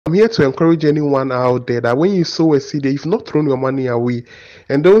I'm here to encourage anyone out there that when you sow a seed, you've not thrown your money away.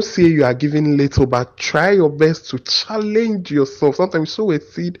 And don't say you are giving little, but try your best to challenge yourself. Sometimes you sow a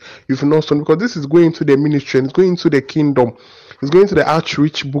seed you've not sown, because this is going into the ministry and it's going into the kingdom. It's going to the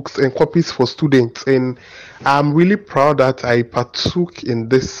outreach books and copies for students. And I'm really proud that I partook in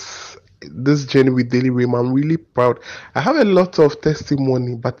this journey with Daily Rhema. I'm really proud. I have a lot of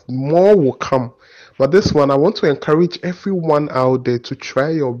testimony, but more will come. But this one, I want to encourage everyone out there to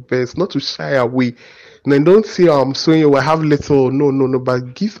try your best, not to shy away. And then don't say, I'm so you will have little. No,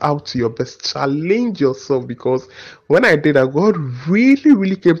 but give out your best. Challenge yourself, because when I did that, God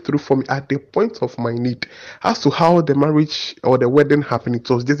really came through for me at the point of my need. As to how the marriage or the wedding happened, it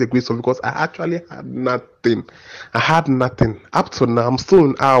was just a grace of, because I actually had nothing. I had nothing. Up to now, I'm still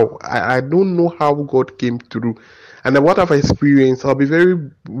in awe. I don't know how God came through. And then what I've experienced, I'll be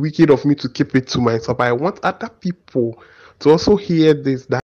very wicked of me to keep it to myself. I want other people to also hear this, that